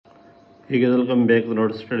Hey guys, welcome back to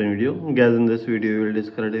another study video. Guys, in this video we will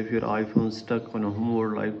discuss if your iPhone stuck on a home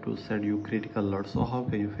mode like to set you critical alert. So how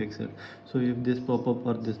can you fix it? So if this pop-up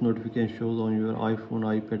or this notification shows on your iPhone,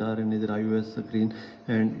 iPad or any other iOS screen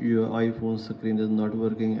and your iPhone screen is not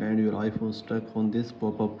working and your iPhone stuck on this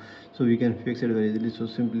pop-up, so we can fix it very easily. So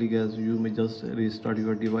simply guys, you may just restart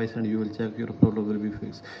your device and you will check your problem will be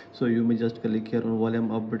fixed. So you may just click here on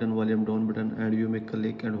volume up button, volume down button, and you may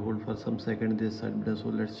click and hold for some second this side button. So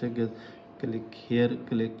let's check it. Click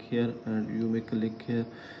here, and you may click here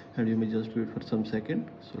and you may just wait for some second.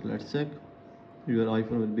 So let's check. Your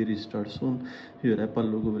iPhone will be restart soon. Your Apple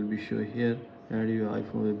logo will be show here and your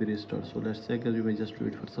iPhone will be restart. So let's check, as you may just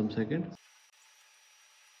wait for some second.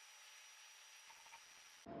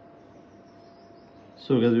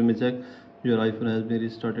 So guys, you may check your iPhone has been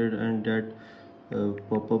restarted and that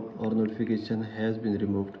pop-up or notification has been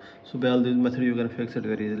removed. So by all these methods you can fix it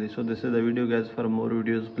very easily. So this is the video guys. For more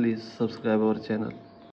videos please subscribe our channel.